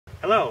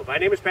Hello, my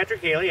name is Patrick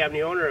Haley. I'm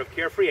the owner of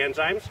CareFree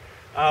Enzymes.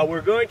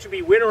 We're going to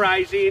be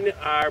winterizing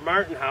our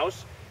Martin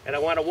house, and I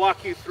want to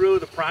walk you through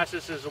the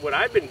processes of what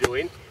I've been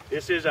doing.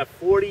 This is a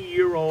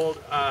 40-year-old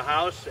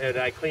house, and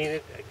I clean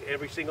it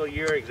every single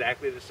year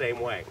exactly the same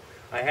way.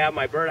 I have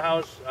my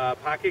birdhouse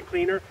pocket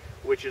cleaner,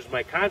 which is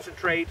my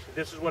concentrate.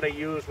 This is what I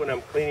use when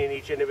I'm cleaning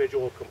each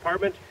individual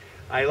compartment.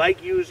 I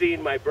like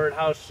using my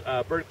birdhouse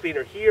bird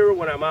cleaner here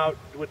when I'm out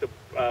with the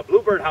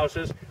bluebird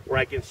houses where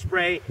I can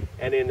spray,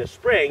 and in the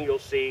spring you'll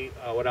see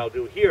what I'll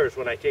do here is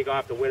when I take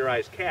off the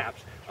winterized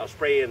caps, I'll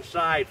spray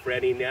inside for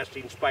any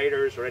nesting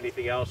spiders or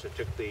anything else that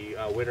took the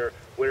winter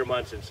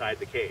months inside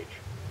the cage.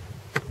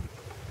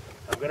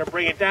 I'm going to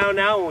bring it down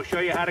now and we'll show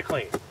you how to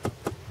clean.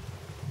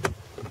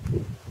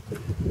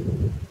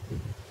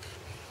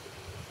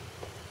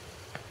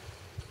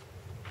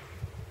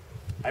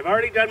 I've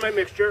already done my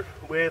mixture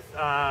with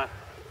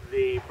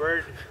the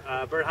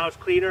birdhouse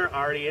cleaner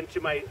already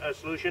into my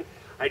solution.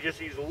 I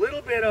just use a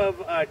little bit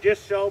of dish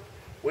soap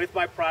with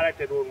my product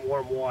and in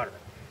warm water.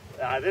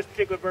 This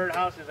particular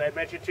birdhouse, as I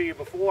mentioned to you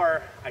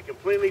before, I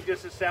completely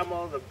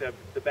disassemble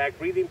the back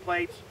breathing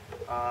plates.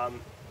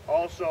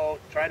 Also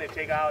trying to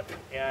take out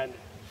and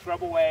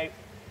scrub away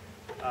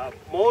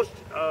most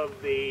of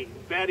the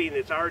bedding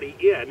that's already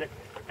in.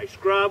 I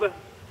scrub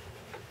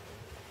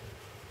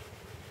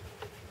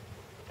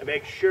and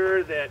make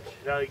sure that,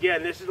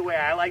 again, this is the way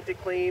I like to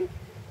clean,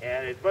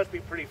 and it must be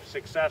pretty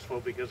successful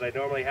because I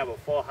normally have a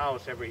full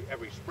house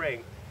every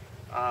spring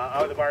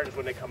out of the Martins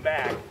when they come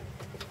back.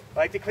 I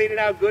like to clean it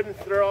out good and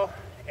thorough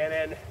and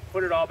then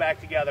put it all back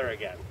together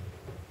again.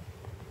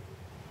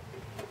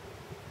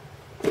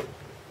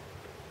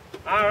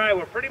 All right,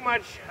 we're pretty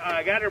much,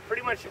 got her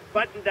pretty much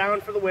buttoned down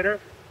for the winter.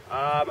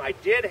 I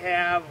did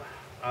have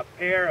a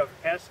pair of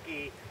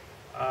pesky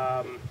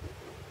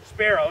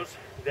sparrows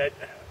that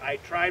I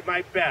tried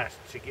my best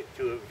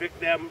to evict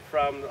them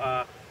from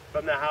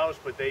the house,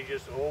 but they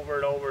just over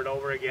and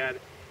over again,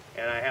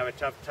 and I have a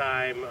tough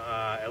time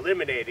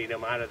eliminating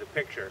them out of the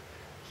picture.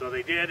 So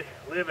they did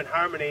live in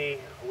harmony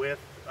with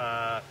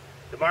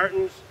the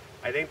Martins.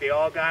 I think they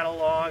all got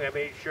along. I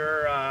made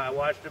sure I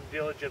watched them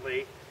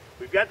diligently.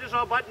 We've got this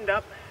all buttoned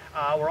up.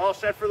 We're all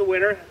set for the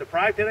winter. The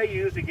product that I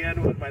used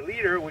again was my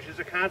leader, which is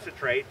a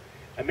concentrate.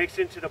 I mix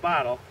into the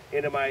bottle,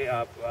 into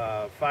my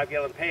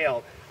 5-gallon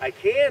pail. I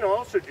can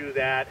also do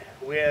that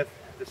with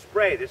the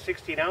spray, the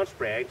 16-ounce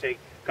spray. I can take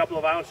a couple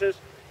of ounces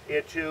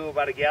into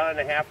about 1.5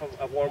 gallons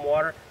of warm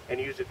water and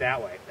use it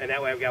that way. And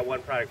that way I've got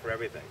one product for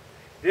everything.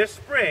 This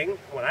spring,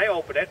 when I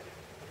open it,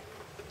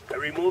 I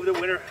remove the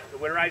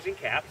winterizing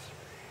caps,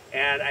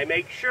 and I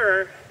make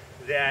sure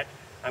that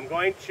I'm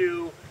going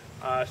to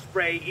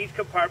spray each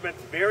compartment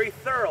very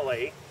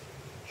thoroughly,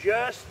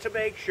 just to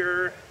make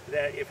sure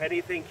that if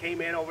anything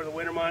came in over the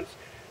winter months,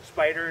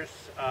 spiders,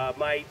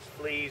 mites,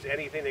 fleas,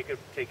 anything that could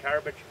take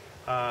garbage,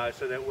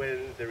 so that when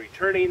the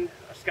returning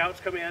scouts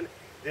come in,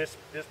 this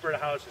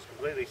birdhouse is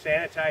completely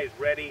sanitized,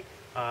 ready,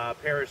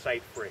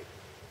 parasite free.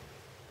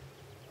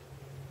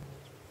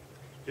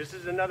 This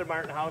is another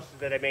Martin house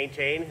that I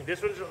maintain.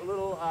 This one's a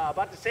little,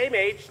 about the same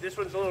age. This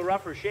one's a little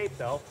rougher shape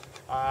though.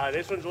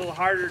 This one's a little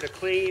harder to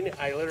clean.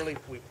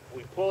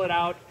 We pull it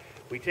out.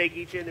 We take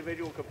each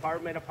individual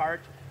compartment apart.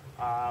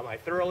 I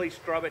thoroughly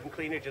scrub it and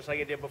clean it just like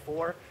I did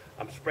before.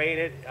 I'm spraying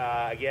it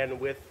again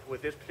with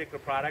this particular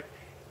product.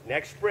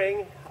 Next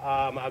spring,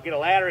 I'll get a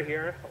ladder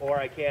here, or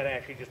I can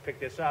actually just pick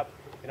this up,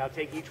 and I'll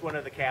take each one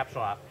of the caps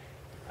off.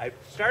 I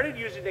started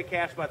using the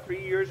caps about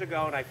 3 years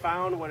ago, and I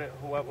found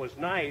what was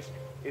nice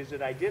is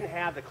that I didn't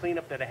have the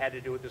cleanup that I had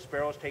to do with the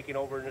sparrows taking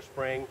over in the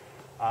spring.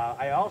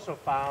 I also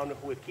found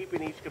with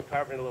keeping each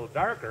compartment a little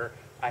darker,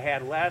 I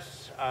had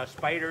less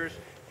spiders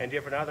and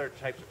different other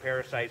types of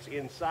parasites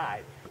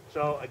inside.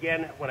 So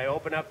again, when I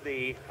open up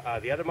the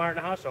other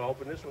Martin house, I'll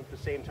open this one at the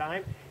same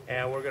time,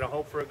 and we're going to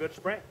hope for a good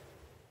spring.